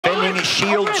reigning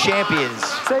Shield champions.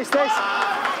 Stay.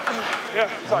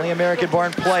 Only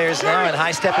American-born players now, and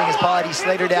high-stepping is Paul Eddie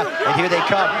Slater down. And here they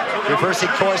come. Reversing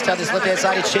course down this left-hand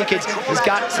side. It's Jenkins. He's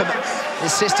got some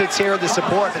assistance here in the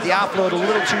support, but the offload a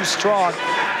little too strong.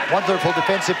 Wonderful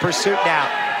defensive pursuit now.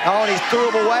 Oh, and he's threw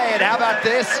him away, and how about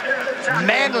this?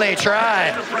 Manly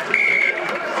try.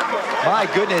 My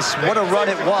goodness, what a run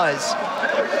it was.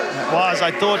 It was.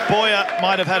 I thought Boyer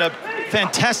might have had a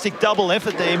fantastic double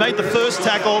effort there. He made the first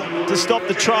tackle to stop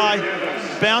the try,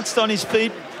 bounced on his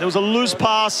feet. There was a loose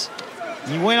pass.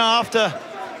 He went after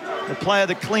the player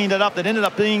that cleaned it up, that ended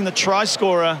up being the try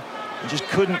scorer. He just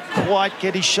couldn't quite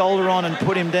get his shoulder on and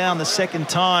put him down the second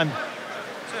time.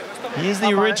 Here's the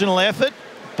original effort.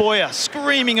 Boyer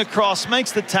screaming across,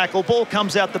 makes the tackle, ball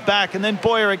comes out the back, and then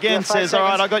Boyer again says, all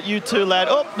right, I got you too, lad.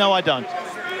 Oh, no, I don't.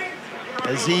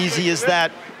 As easy as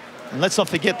that. And let's not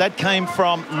forget, that came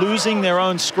from losing their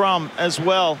own scrum as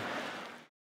well.